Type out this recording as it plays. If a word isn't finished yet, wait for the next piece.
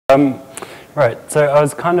Right, so I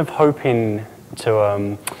was kind of hoping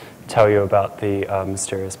to tell you about the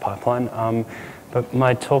mysterious pipeline, but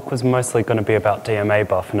my talk was mostly going to be about DMA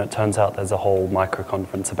buff, and it turns out there's a whole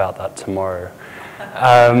micro-conference about that tomorrow.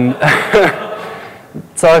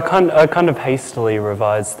 So I kind of hastily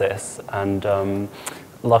revised this, and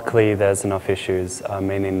luckily there's enough issues,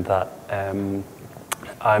 meaning that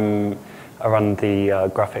I run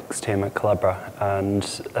the graphics team at Collabora, and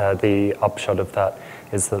the upshot of that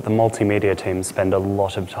is that the multimedia team spend a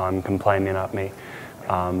lot of time complaining at me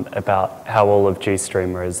about how all of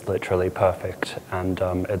GStreamer is literally perfect, and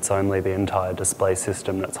it's only the entire display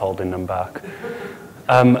system that's holding them back.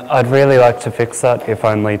 I'd really like to fix that, if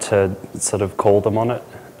only to sort of call them on it.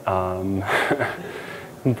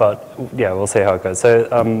 But yeah, we'll see how it goes.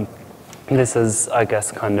 So this is, I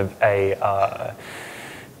guess, kind of a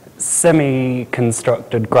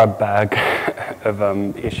semi-constructed grab bag of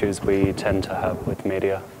issues we tend to have with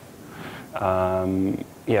media.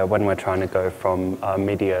 Yeah, when we're trying to go from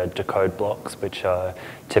media decode blocks, which are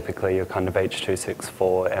typically your kind of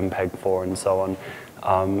H.264, MPEG-4, and so on,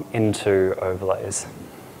 into overlays,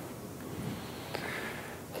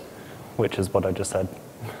 which is what I just said.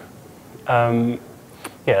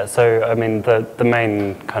 Yeah, so I mean, the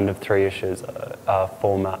main kind of three issues are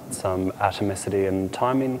formats, atomicity, and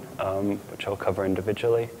timing, which I'll cover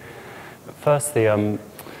individually. But first,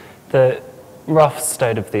 the rough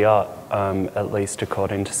state of the art, at least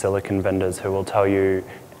according to silicon vendors, who will tell you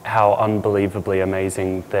how unbelievably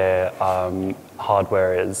amazing their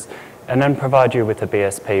hardware is, and then provide you with a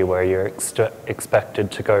BSP where you're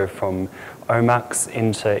expected to go from OMAX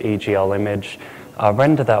into EGL image,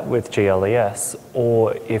 render that with GLES,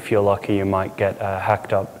 or if you're lucky, you might get a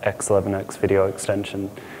hacked up X11X video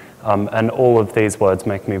extension. And all of these words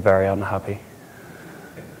make me very unhappy.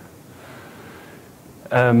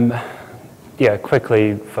 Yeah,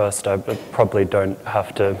 quickly, first, I probably don't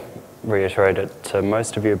have to reiterate it to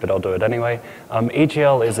most of you, but I'll do it anyway.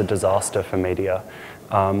 EGL is a disaster for media.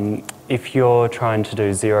 If you're trying to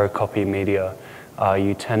do zero copy media,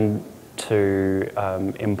 you tend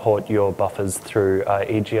to import your buffers through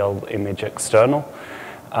EGL image external.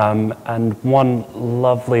 And one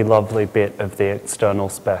lovely, lovely bit of the external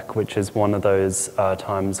spec, which is one of those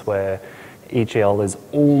times where EGL is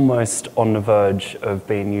almost on the verge of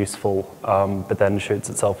being useful, but then shoots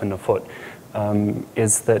itself in the foot,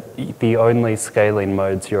 is that the only scaling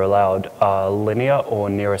modes you're allowed are linear or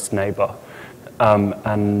nearest neighbor.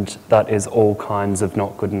 And that is all kinds of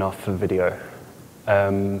not good enough for video.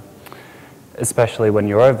 Especially when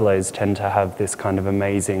your overlays tend to have this kind of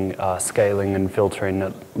amazing scaling and filtering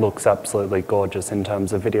that looks absolutely gorgeous in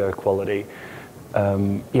terms of video quality.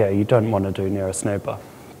 Yeah, you don't want to do nearest neighbor.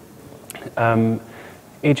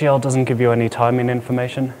 EGL doesn't give you any timing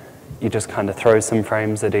information. You just kind of throw some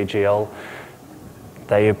frames at EGL.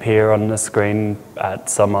 They appear on the screen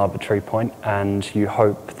at some arbitrary point, and you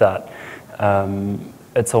hope that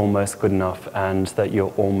it's almost good enough and that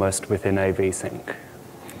you're almost within AV sync.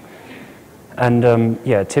 And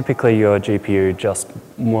yeah, typically your GPU just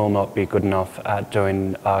will not be good enough at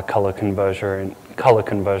doing color conversion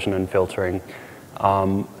and filtering.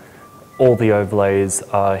 All the overlays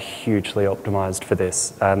are hugely optimized for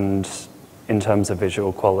this, and in terms of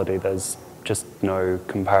visual quality, there's just no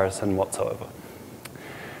comparison whatsoever.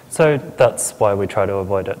 So that's why we try to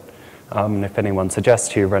avoid it. If anyone suggests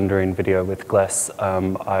to you rendering video with GLES,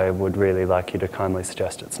 I would really like you to kindly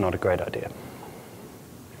suggest it's not a great idea.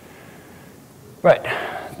 Right,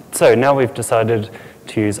 so now we've decided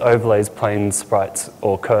to use overlays, planes, sprites,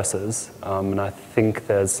 or cursors, and I think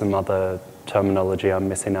there's some other terminology I'm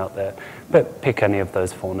missing out there, but pick any of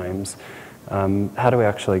those four names. How do we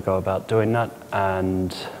actually go about doing that,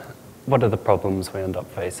 and what are the problems we end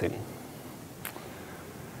up facing?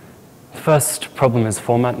 The first problem is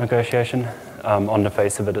format negotiation. On the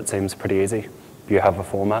face of it, it seems pretty easy. You have a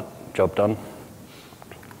format, job done.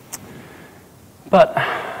 But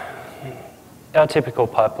our typical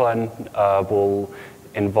pipeline will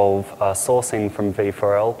involve sourcing from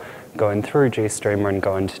V4L, going through GStreamer and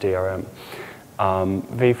going to DRM.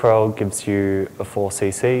 V4L gives you a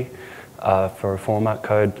 4cc for a format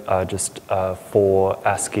code, just 4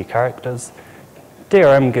 ASCII characters.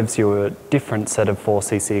 DRM gives you a different set of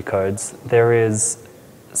 4cc codes. There is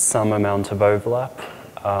some amount of overlap,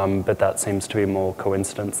 but that seems to be more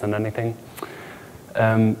coincidence than anything.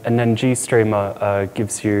 And then GStreamer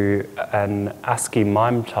gives you an ASCII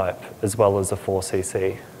MIME type as well as a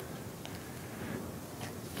 4cc.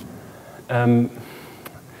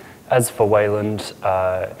 As for Wayland,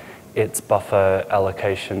 its buffer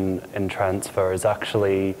allocation and transfer is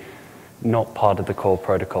actually not part of the core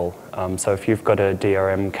protocol. So if you've got a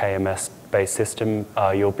DRM KMS-based system,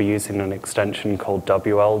 you'll be using an extension called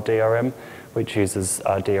WLDRM, which uses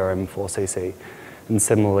DRM 4cc. And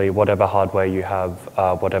similarly, whatever hardware you have,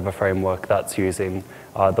 whatever framework that's using,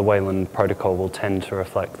 the Wayland protocol will tend to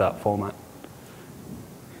reflect that format.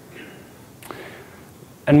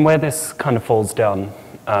 And where this kind of falls down,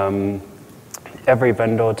 every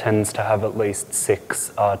vendor tends to have at least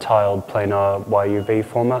 6 tiled planar YUV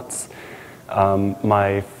formats.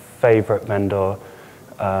 My favorite vendor,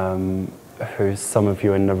 who some of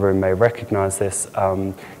you in the room may recognize this,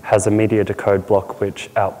 has a media decode block which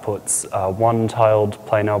outputs 1 tiled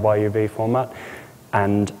planar YUV format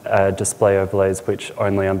and display overlays which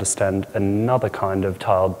only understand another kind of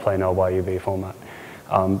tiled planar YUV format.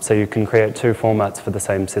 So you can create 2 formats for the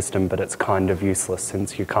same system, but it's kind of useless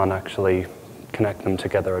since you can't actually connect them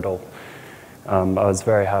together at all. I was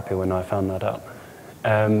very happy when I found that out.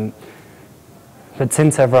 But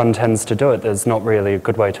since everyone tends to do it, there's not really a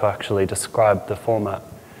good way to actually describe the format.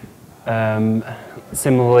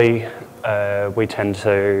 Similarly, we tend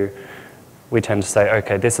to say,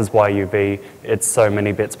 okay, this is YUV, it's so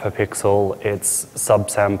many bits per pixel, it's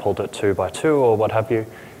subsampled at 2 by 2 or what have you.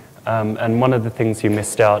 And one of the things you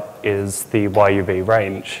missed out is the YUV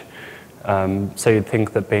range. So you'd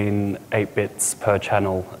think that being 8 bits per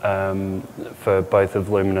channel for both of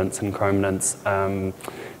luminance and chrominance,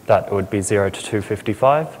 that would be 0 to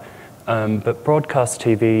 255. But broadcast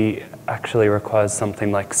TV actually requires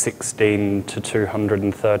something like 16 to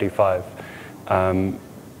 235.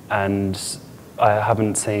 And I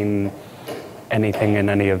haven't seen anything in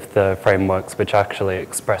any of the frameworks which actually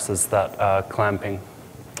expresses that clamping.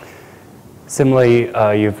 Similarly,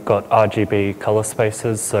 you've got RGB color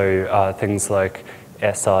spaces, so things like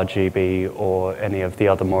sRGB or any of the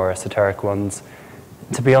other more esoteric ones.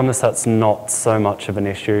 To be honest, that's not so much of an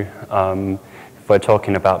issue. If we're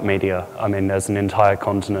talking about media, I mean, there's an entire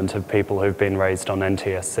continent of people who've been raised on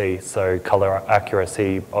NTSC, so color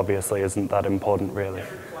accuracy obviously isn't that important, really.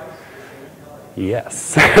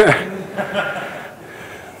 Yes.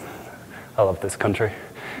 I love this country.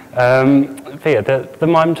 But yeah, the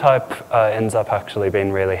MIME type ends up actually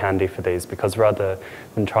being really handy for these because rather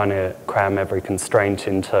than trying to cram every constraint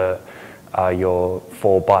into your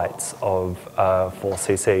 4 bytes of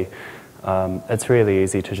 4cc, it's really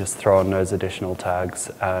easy to just throw on those additional tags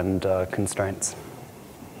and constraints.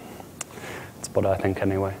 That's what I think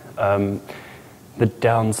anyway. The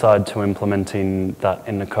downside to implementing that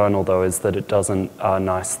in the kernel though is that it doesn't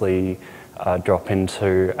nicely drop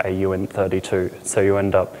into a uint32. So you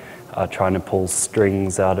end up trying to pull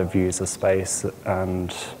strings out of user space,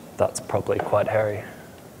 and that's probably quite hairy.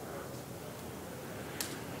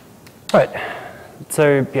 Right,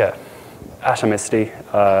 so yeah, atomicity.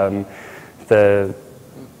 The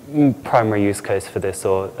primary use case for this,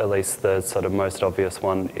 or at least the sort of most obvious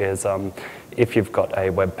one, is if you've got a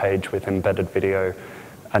web page with embedded video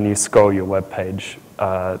and you scroll your web page,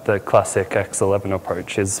 the classic X11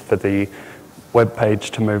 approach is for the web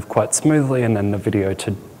page to move quite smoothly and then the video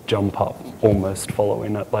to jump up, almost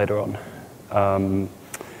following it later on.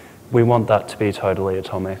 We want that to be totally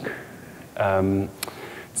atomic.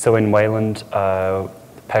 So in Wayland,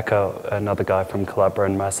 Pekka, another guy from Collabora,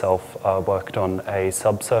 and myself worked on a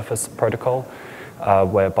subsurface protocol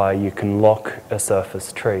whereby you can lock a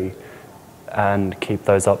surface tree and keep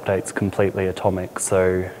those updates completely atomic.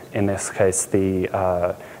 So in this case,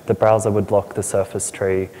 the browser would lock the surface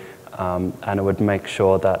tree and it would make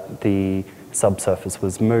sure that the subsurface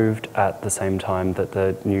was moved at the same time that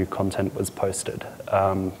the new content was posted.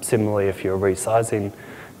 Similarly, if you're resizing,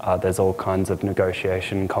 there's all kinds of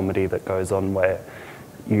negotiation comedy that goes on where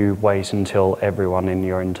you wait until everyone in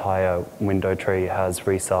your entire window tree has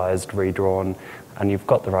resized, redrawn, and you've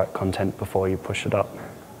got the right content before you push it up.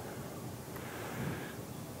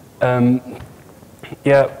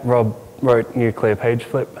 Yeah, Rob wrote nuclear page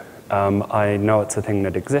flip. I know it's a thing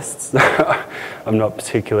that exists. I'm not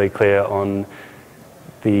particularly clear on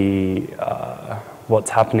the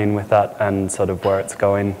what's happening with that and sort of where it's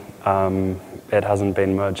going. It hasn't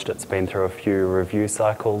been merged, it's been through a few review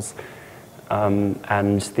cycles.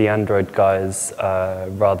 And the Android guys,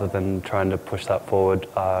 rather than trying to push that forward,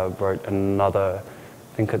 wrote another,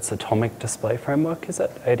 I think it's Atomic Display Framework, is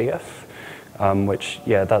it? ADF? Which,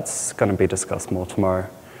 yeah, that's going to be discussed more tomorrow.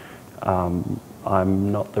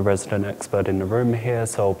 I'm not the resident expert in the room here,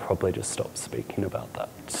 so I'll probably just stop speaking about that.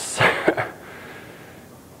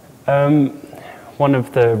 One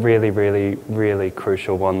of the really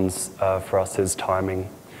crucial ones for us is timing,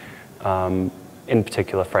 in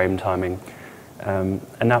particular frame timing. And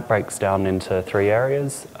that breaks down into 3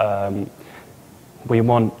 areas. We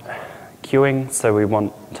want queuing, so we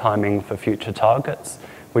want timing for future targets.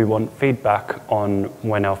 We want feedback on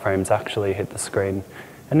when our frames actually hit the screen.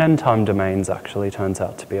 And then time domains actually turns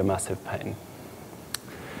out to be a massive pain.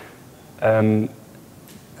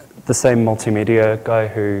 The same multimedia guy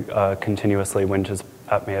who continuously whinges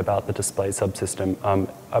at me about the display subsystem,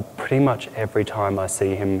 pretty much every time I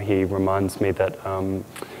see him, he reminds me that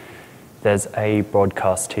there's a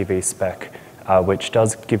broadcast TV spec which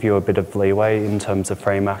does give you a bit of leeway in terms of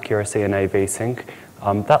frame accuracy and AV sync.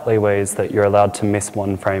 That leeway is that you're allowed to miss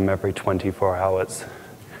one frame every 24 hours.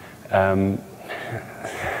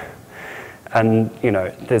 And, you know,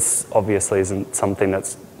 this obviously isn't something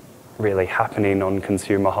that's really happening on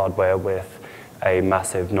consumer hardware with a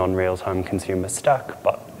massive non-real-time consumer stack,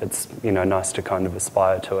 but it's, you know, nice to kind of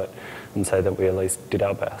aspire to it and say that we at least did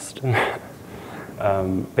our best.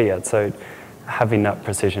 But yeah, so having that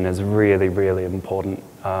precision is really, really important.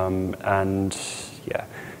 And yeah,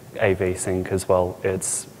 AV sync as well,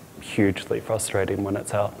 it's hugely frustrating when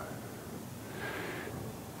it's out.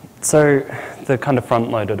 So the kind of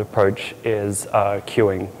front-loaded approach is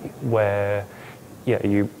queuing, where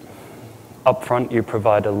yeah, up front you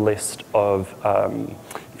provide a list of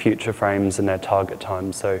future frames and their target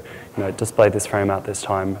times. So, you know, display this frame at this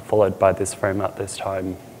time, followed by this frame at this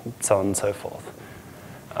time, so on and so forth.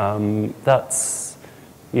 That's,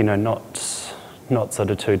 you know, not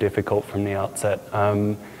sort of too difficult from the outset.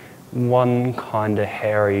 One kind of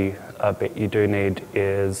hairy bit you do need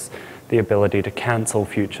is the ability to cancel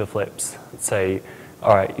future flips. Say,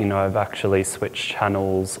 all right, you know, I've actually switched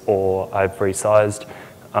channels or I've resized.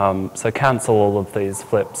 So cancel all of these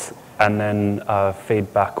flips and then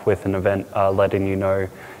feed back with an event letting you know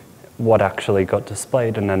what actually got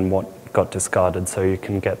displayed and then what got discarded, so you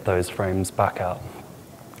can get those frames back out.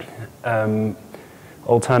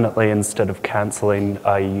 Alternately, instead of cancelling,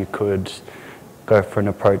 you could go for an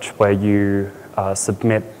approach where you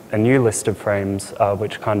submit a new list of frames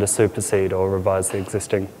which kind of supersede or revise the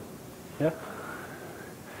existing. Yeah?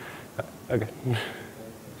 Okay.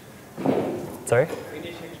 Sorry?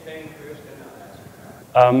 Finish explaining first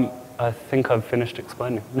and I'll ask. I think I've finished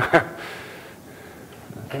explaining. I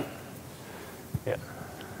think. Yeah.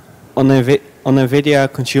 On NVIDIA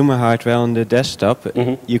consumer hardware on the desktop,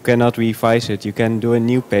 you cannot revise it. You can do a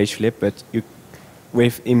new page flip, but you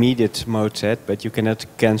with immediate mode set, but you cannot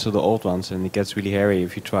cancel the old ones, and it gets really hairy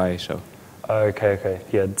if you try. So. Okay.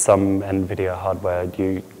 Yeah, some NVIDIA hardware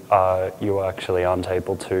you actually aren't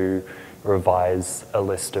able to revise a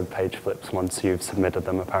list of page flips once you've submitted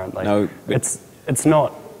them. Apparently, no, it's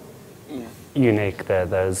not unique there.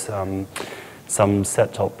 There's some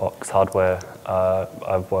set-top box hardware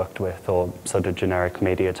I've worked with, or sort of generic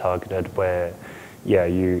media targeted, where yeah,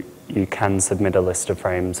 you can submit a list of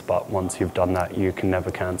frames, but once you've done that, you can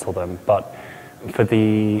never cancel them. But for for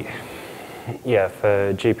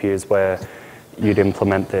GPUs where you'd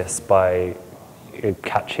implement this by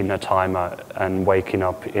catching a timer and waking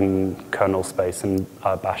up in kernel space and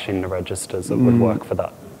bashing the registers, it would work for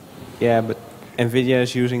that. Yeah, but NVIDIA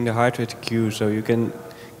is using the hardware to queue, so you can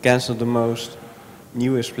cancel the most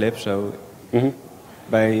newest flip. So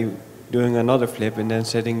by doing another flip and then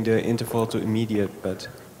setting the interval to immediate, but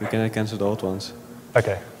you cannot cancel the old ones.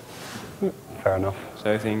 Okay, fair enough.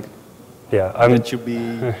 So I think that should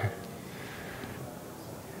be.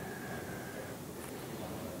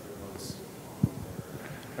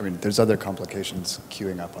 I mean, there's other complications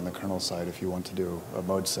queuing up on the kernel side if you want to do a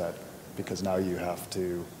mode set, because now you have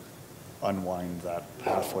to unwind that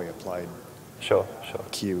halfway applied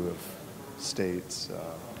queue of states.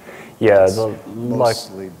 That's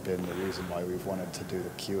mostly been the reason why we've wanted to do the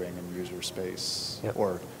queuing in user space,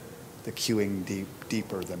 or the queuing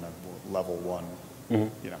deeper than a level one. You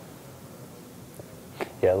know.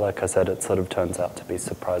 Yeah, like I said, it sort of turns out to be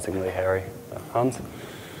surprisingly hairy. Hans?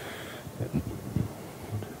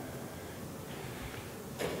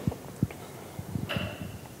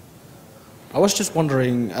 I was just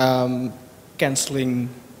wondering, canceling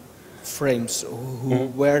frames,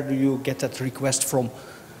 where do you get that request from?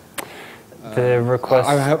 The request...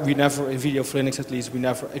 We never, in Video for Linux at least,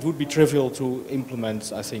 it would be trivial to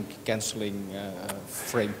implement, I think, canceling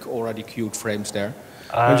already queued frames there.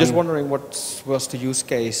 I'm just wondering what was the use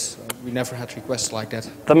case. We never had requests like that.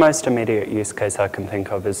 The most immediate use case I can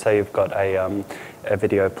think of is, say you've got a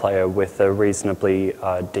video player with a reasonably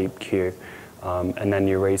deep queue, and then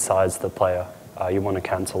you resize the player. You want to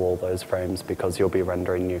cancel all those frames because you'll be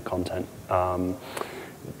rendering new content.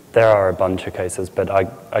 There are a bunch of cases, but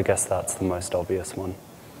I guess that's the most obvious one.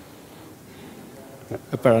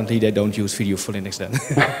 Apparently they don't use Video for Linux then.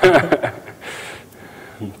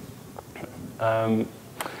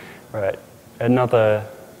 Right. Another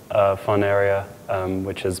fun area,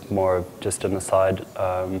 which is more of just an aside.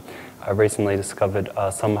 I recently discovered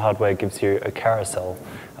some hardware gives you a carousel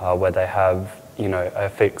where they have a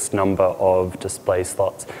fixed number of display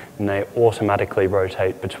slots, and they automatically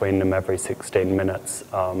rotate between them every 16 minutes.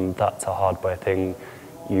 That's a hardware thing.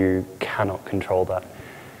 You cannot control that.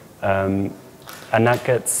 And that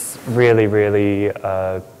gets really, really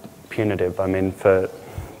punitive. I mean, for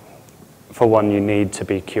one, you need to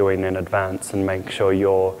be queuing in advance and make sure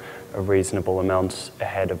you're a reasonable amount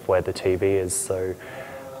ahead of where the TV is. So,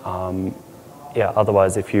 yeah,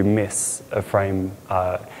 otherwise if you miss a frame,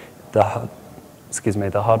 the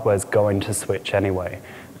hardware's going to switch anyway.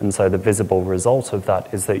 And so the visible result of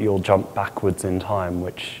that is that you'll jump backwards in time,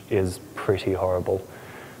 which is pretty horrible.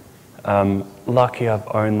 Lucky I've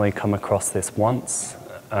only come across this once,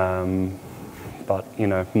 but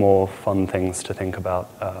more fun things to think about.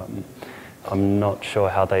 I'm not sure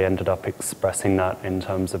how they ended up expressing that in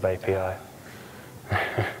terms of API.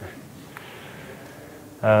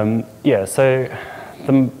 Yeah, so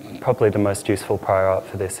probably the most useful prior art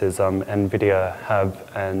for this is NVIDIA have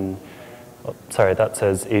that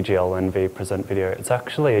says EGL NV present video. It's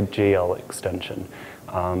actually a GL extension.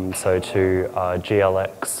 So to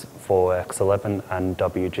GLX for X11 and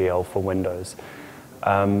WGL for Windows.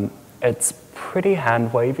 It's pretty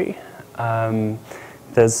hand-wavy.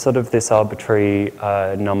 There's sort of this arbitrary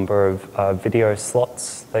number of video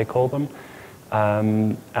slots, they call them.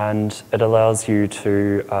 And it allows you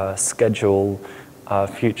to schedule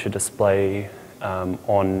future display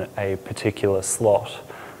on a particular slot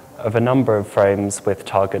of a number of frames with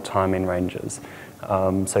target timing ranges.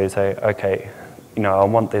 So you say, okay, I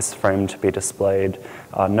want this frame to be displayed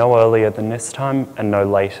no earlier than this time and no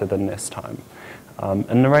later than this time.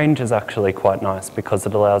 And the range is actually quite nice because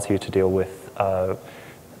it allows you to deal with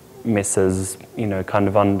misses, kind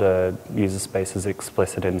of under user space's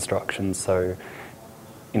explicit instructions. So,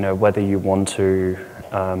 whether you want to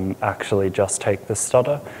actually just take the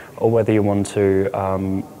stutter or whether you want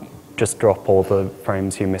to just drop all the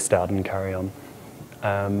frames you missed out and carry on.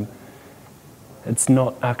 It's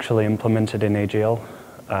not actually implemented in EGL,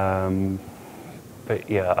 but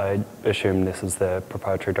yeah, I assume this is the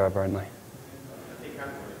proprietary driver only.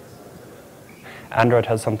 Android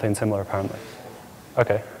has something similar apparently.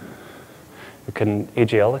 Okay. You can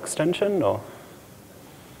EGL extension or?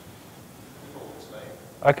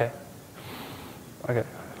 Okay. Okay.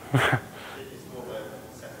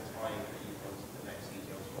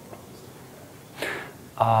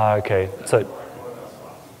 Okay. So.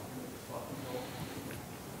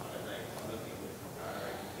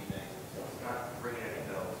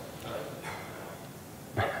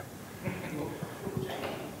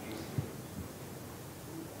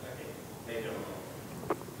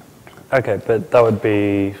 Okay, but that would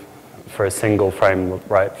be for a single frame,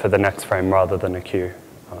 right, for the next frame rather than a queue.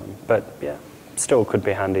 But yeah, still could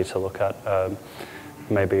be handy to look at.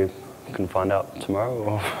 Maybe we can find out tomorrow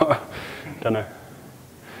or don't know.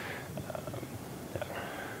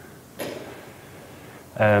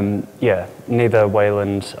 Yeah, neither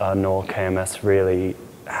Wayland nor KMS really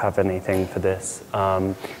have anything for this.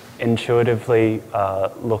 Intuitively,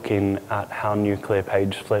 looking at how nuclear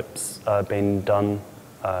page flips are being done,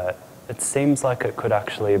 it seems like it could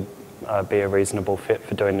actually be a reasonable fit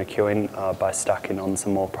for doing the queuing by stacking on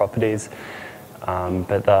some more properties.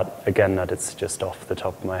 But that, again, that is just off the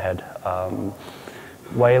top of my head.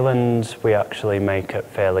 Wayland, we actually make it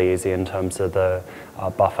fairly easy in terms of the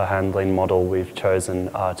buffer handling model we've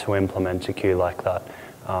chosen to implement a queue like that.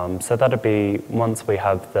 So that'd be, once we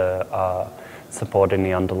have the support in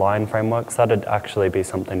the underlying frameworks, that'd actually be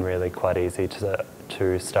something really quite easy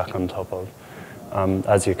to stack on top of.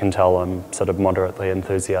 As you can tell, I'm sort of moderately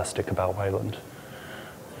enthusiastic about Wayland.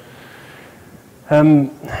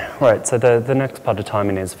 Right, so the next part of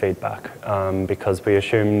timing is feedback, because we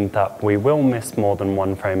assume that we will miss more than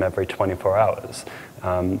one frame every 24 hours.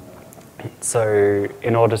 So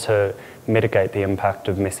in order to mitigate the impact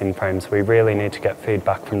of missing frames, we really need to get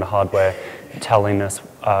feedback from the hardware telling us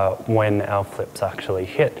when our flips actually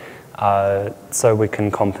hit, so we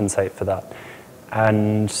can compensate for that.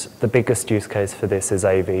 And the biggest use case for this is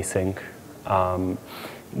AV sync.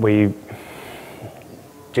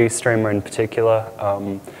 GStreamer in particular,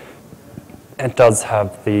 it does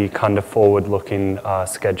have the kind of forward-looking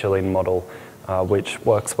scheduling model, which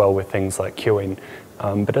works well with things like queuing,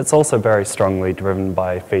 but it's also very strongly driven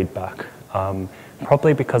by feedback.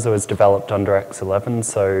 Probably because it was developed under X11,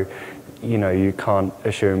 so you can't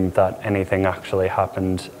assume that anything actually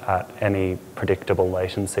happened at any predictable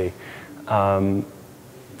latency.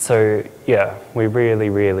 So yeah, we really,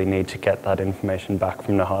 really need to get that information back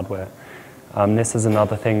from the hardware. This is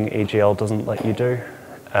another thing EGL doesn't let you do.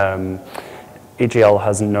 EGL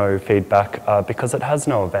has no feedback because it has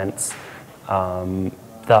no events.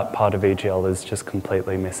 That part of EGL is just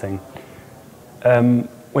completely missing.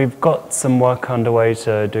 We've got some work underway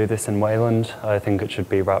to do this in Wayland. I think it should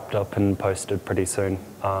be wrapped up and posted pretty soon.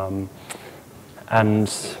 And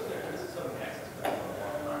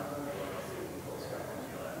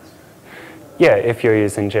yeah, if you're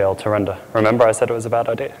using GL to render. Remember I said it was a bad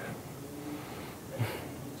idea?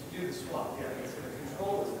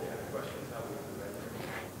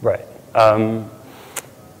 Right.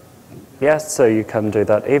 Yes, so you can do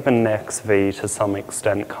that. Even XV to some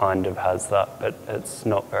extent kind of has that, but it's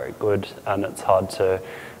not very good, and it's hard to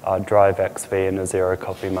drive XV in a zero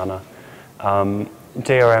copy manner.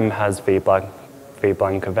 DRM has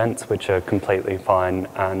VBlank events, which are completely fine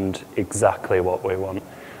and exactly what we want.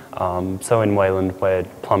 So in Wayland, we're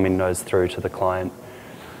plumbing those through to the client.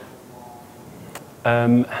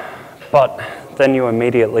 But then you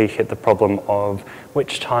immediately hit the problem of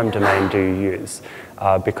which time domain do you use?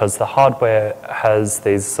 Because the hardware has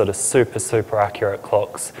these sort of super accurate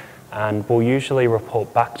clocks and will usually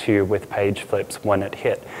report back to you with page flips when it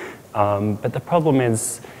hit. But the problem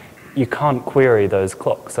is you can't query those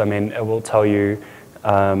clocks. I mean, it will tell you,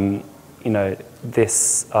 you know,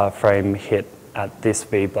 this frame hit at this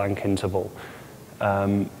VBlank interval.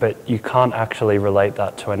 But you can't actually relate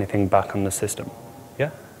that to anything back on the system.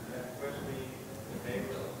 Yeah?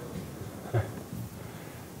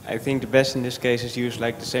 I think the best in this case is use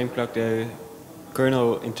like the same clock the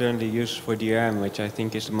kernel internally uses for DRM, which I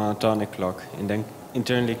think is the monotonic clock, and then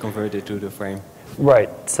internally convert it to the frame. Right.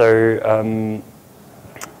 So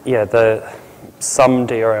yeah, some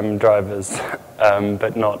DRM drivers,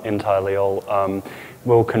 but not entirely all,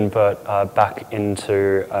 will convert back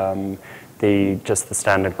into just the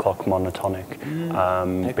standard clock monotonic,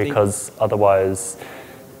 because otherwise,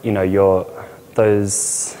 you know,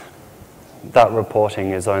 that reporting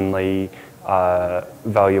is only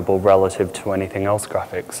valuable relative to anything else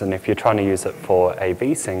graphics. And if you're trying to use it for a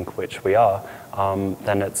vsync, which we are,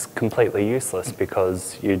 then it's completely useless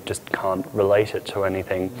because you just can't relate it to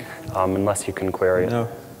anything unless you can query it. No,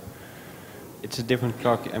 it's a different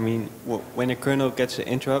clock. I mean, when a kernel gets an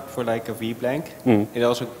interrupt for like a VBlank, it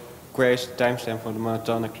also queries the timestamp for the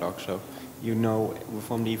monotonic clock, so you know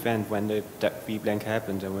from the event when the VBlank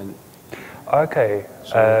happens and when. Okay.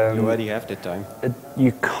 So you already have the time.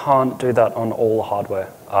 You can't do that on all hardware.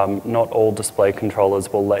 Not all display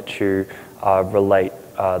controllers will let you relate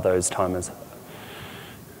those timers.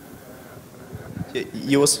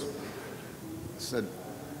 You also said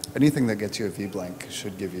anything that gets you a VBlank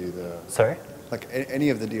should give you the... Sorry? Like any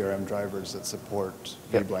of the DRM drivers that support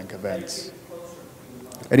VBlank events.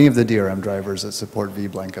 Any of the DRM drivers that support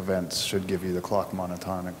VBlank events should give you the clock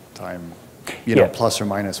monotonic time, you know, plus or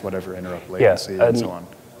minus whatever interrupt latency and so on.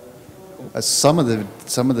 Some of the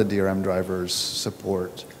DRM drivers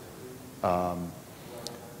support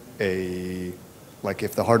like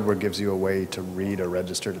if the hardware gives you a way to read a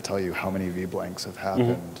register to tell you how many VBlanks have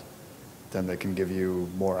happened, then they can give you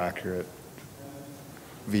more accurate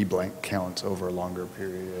VBlank counts over a longer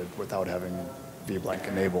period without having VBlank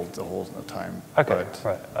enabled the whole time. Okay,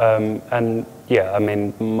 right. And yeah, I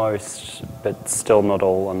mean, most, but still not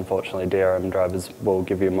all, unfortunately, DRM drivers will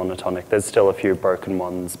give you monotonic. There's still a few broken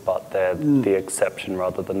ones, but they're the exception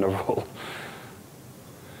rather than the rule.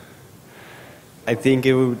 I think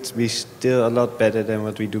it would be still a lot better than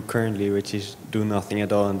what we do currently, which is do nothing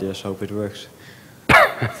at all and just hope it works.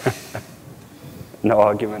 No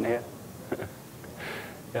argument here.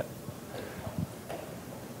 Yeah.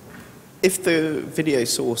 If the video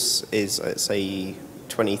source is, say,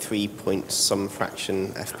 23 point some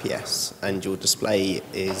fraction FPS and your display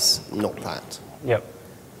is not that,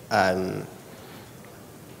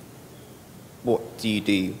 what do you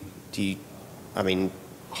do? I mean,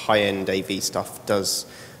 high-end AV stuff does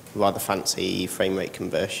rather fancy frame rate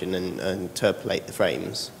conversion and interpolate the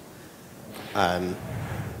frames.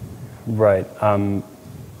 Right.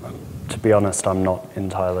 To be honest, I'm not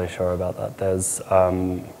entirely sure about that.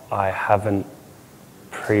 I haven't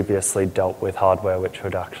previously dealt with hardware which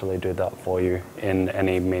would actually do that for you in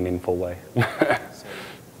any meaningful way.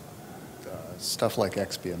 Stuff like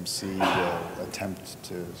XBMC will attempt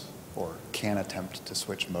to, or can attempt to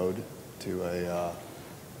switch mode to a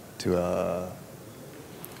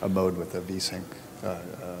mode with a VSync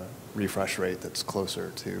refresh rate that's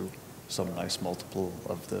closer to some nice multiple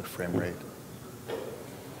of the frame rate.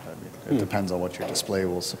 I mean, it depends on what your display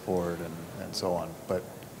will support and so on, but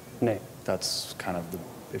that's kind of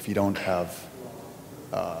if you don't have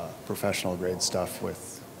professional grade stuff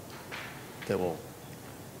that will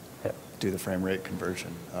do the frame rate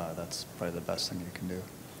conversion. That's probably the best thing you can do.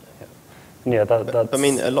 Yeah, that's... I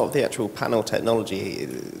mean, a lot of the actual panel technology,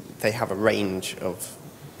 they have a range of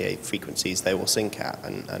frequencies they will sync at,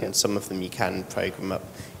 and some of them you can program up,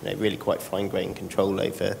 really quite fine-grained control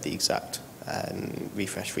over the exact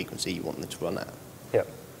refresh frequency you want them to run at. Yeah.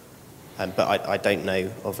 But I don't know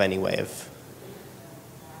of any way of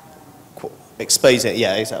exposing it.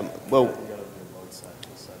 Yeah, exactly. Well,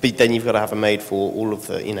 but then you've got to have a mode for all of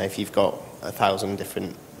the, if you've got 1,000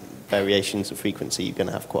 different variations of frequency, you're going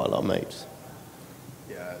to have quite a lot of modes.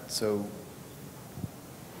 Yeah, so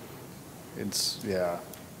it's,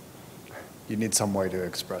 you need some way to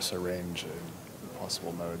express a range of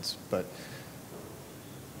possible modes, but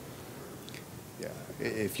yeah,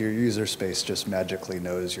 if your user space just magically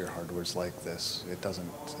knows your hardware's like this, it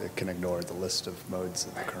can ignore the list of modes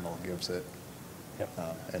that the kernel gives it. Yep.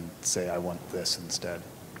 And say, I want this instead.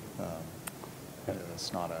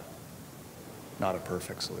 It's not a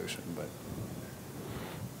perfect solution, but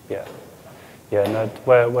no,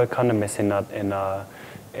 we're kind of missing that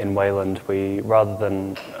in Wayland. We, rather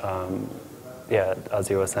than as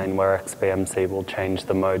you were saying, where XBMC will change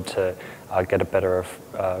the mode to get a better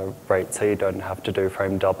rate, so you don't have to do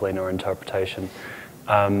frame doubling or interpretation.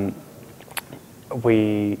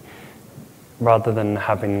 We, rather than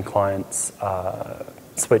having clients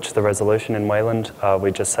switch the resolution in Wayland,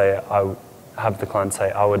 we just say, have the client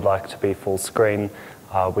say, I would like to be full screen.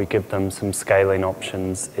 We give them some scaling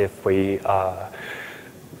options if we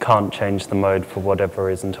can't change the mode for whatever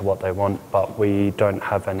reason to what they want, but we don't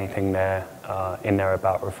have anything there in there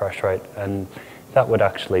about refresh rate, and that would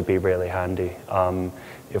actually be really handy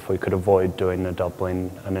if we could avoid doing the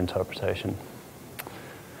doubling and interpretation.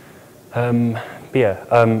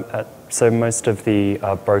 So most of the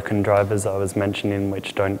broken drivers I was mentioning,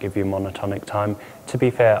 which don't give you monotonic time, to be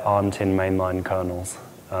fair, aren't in mainline kernels,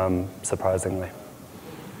 surprisingly.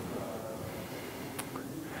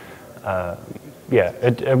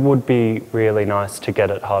 It would be really nice to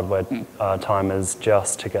get at hardware timers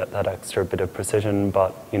just to get that extra bit of precision,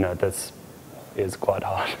 but this is quite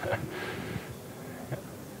hard.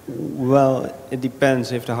 Well, it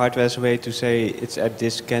depends. If the hardware has a way to say it's at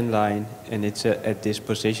this scan line and it's at this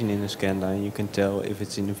position in the scan line, you can tell if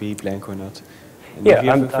it's in the V blank or not.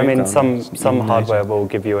 And I mean, some hardware will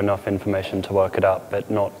give you enough information to work it out,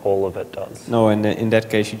 but not all of it does. No, and in that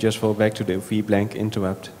case, you just fall back to the V blank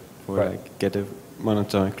interrupt for get a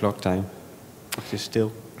monotonic clock time, which is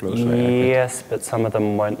still close. Yes, but some of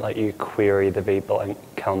them won't let you query the V blank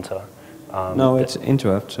counter. No, it's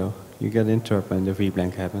interrupt, so you get interrupt when the V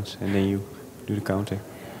blank happens, and then you do the counting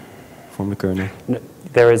from the kernel.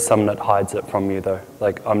 There is some that hides it from you, though.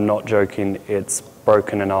 Like, I'm not joking, it's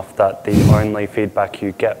broken enough that the only feedback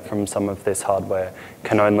you get from some of this hardware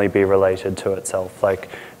can only be related to itself. Like,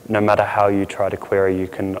 no matter how you try to query, you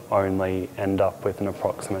can only end up with an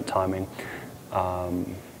approximate timing.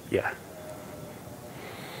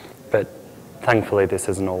 But thankfully, this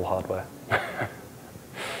isn't all hardware.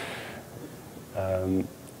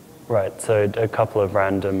 Right, so a couple of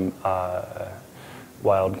random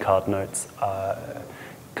wildcard notes.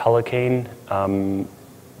 Color keying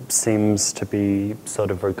seems to be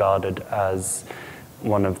sort of regarded as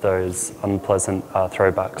one of those unpleasant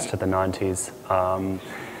throwbacks to the 90s.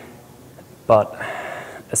 But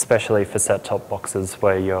especially for set-top boxes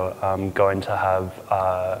where you're going to have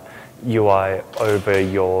UI over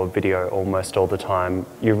your video almost all the time,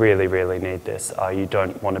 you really, really need this. You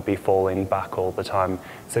don't want to be falling back all the time,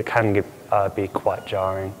 so it can be quite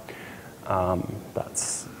jarring.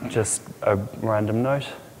 That's just a random note.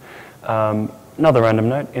 Another random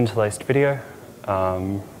note, interlaced video.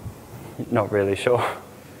 Not really sure.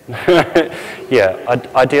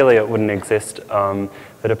 Ideally it wouldn't exist,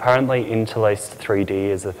 but apparently interlaced 3D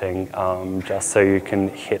is a thing, just so you can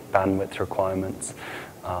hit bandwidth requirements.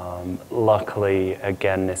 Luckily,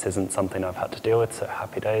 again, this isn't something I've had to deal with, so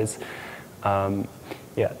happy days.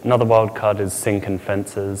 Another wildcard is sync and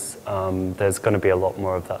fences. There's going to be a lot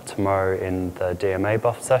more of that tomorrow in the DMA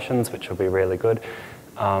buff sessions, which will be really good.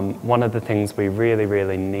 One of the things we really,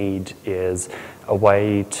 really need is a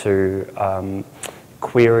way to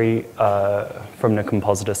query from the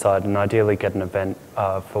compositor side and ideally get an event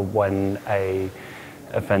for when a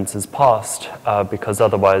fence is passed, because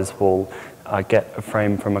otherwise we'll get a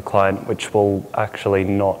frame from a client which will actually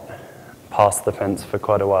not pass the fence for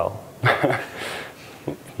quite a while.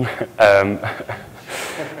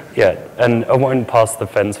 And it won't pass the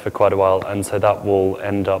fence for quite a while, and so that will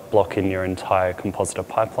end up blocking your entire compositor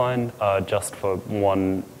pipeline just for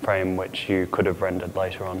one frame which you could have rendered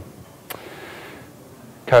later on.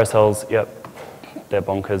 Carousels, yep, they're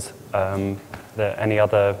bonkers. There any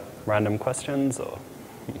other random questions or?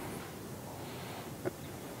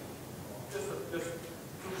 Just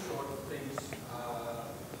two short things.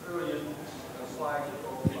 Earlier slide you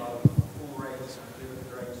talked about full range and limited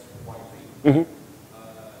range widely.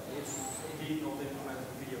 It's indeed not implemented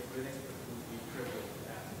in video for Linux, but it would be trivial to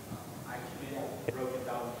that. I actually wrote it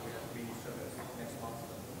down. We have to submit next month.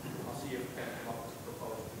 I'll see if we can come up with a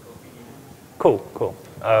proposal because we need it. Cool.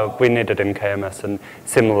 We need it in KMS, and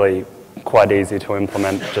similarly, quite easy to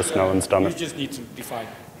implement, just no one's done it. You just need to define.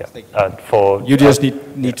 Yeah. You just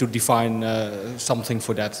need to define something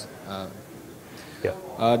for that.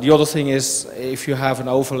 The other thing is, if you have an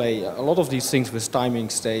overlay, a lot of these things with timing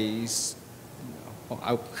stays.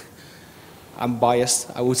 I'm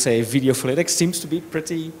biased. I would say video for Linux seems to be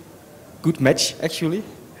pretty good match, actually.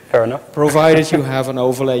 Fair enough. Provided you have an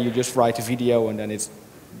overlay, you just write a video and then it's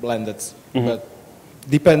blended. But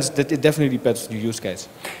it definitely depends on your use case.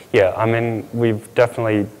 Yeah, I mean, we've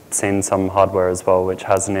definitely seen some hardware as well which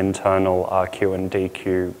has an internal RQ and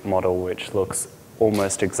DQ model which looks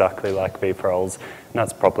almost exactly like vProls, and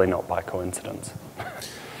that's probably not by coincidence.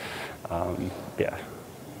 Yeah,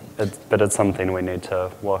 but it's something we need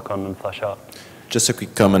to work on and flesh out. Just a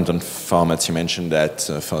quick comment on formats. You mentioned that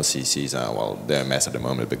FOCCs are, well, they're a mess at the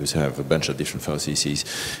moment because you have a bunch of different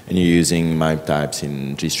FOCCs, and you're using MIME types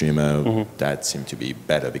in GStreamer that seem to be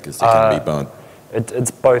better because they can be bound.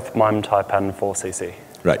 It's both MIME type and 4CC.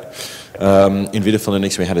 Right. In Video for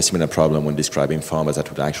Linux, we had a similar problem when describing formats that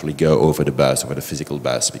would actually go over the bus, over the physical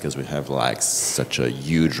bus, because we have like such a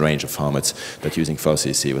huge range of formats that using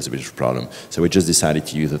 4CC was a bit of a problem. So we just decided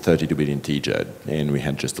to use a 32-bit integer, and we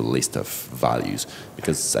had just a list of values,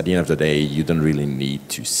 because at the end of the day, you don't really need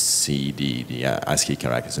to see the ASCII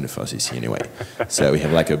characters in the 4CC anyway. So we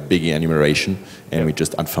have like a big enumeration, and we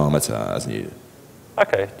just add formats as needed.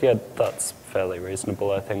 Okay, yeah, that's fairly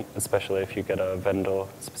reasonable, I think, especially if you get a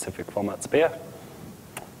vendor-specific formats. But yeah,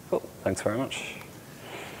 cool. Thanks very much.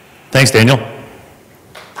 Thanks, Daniel.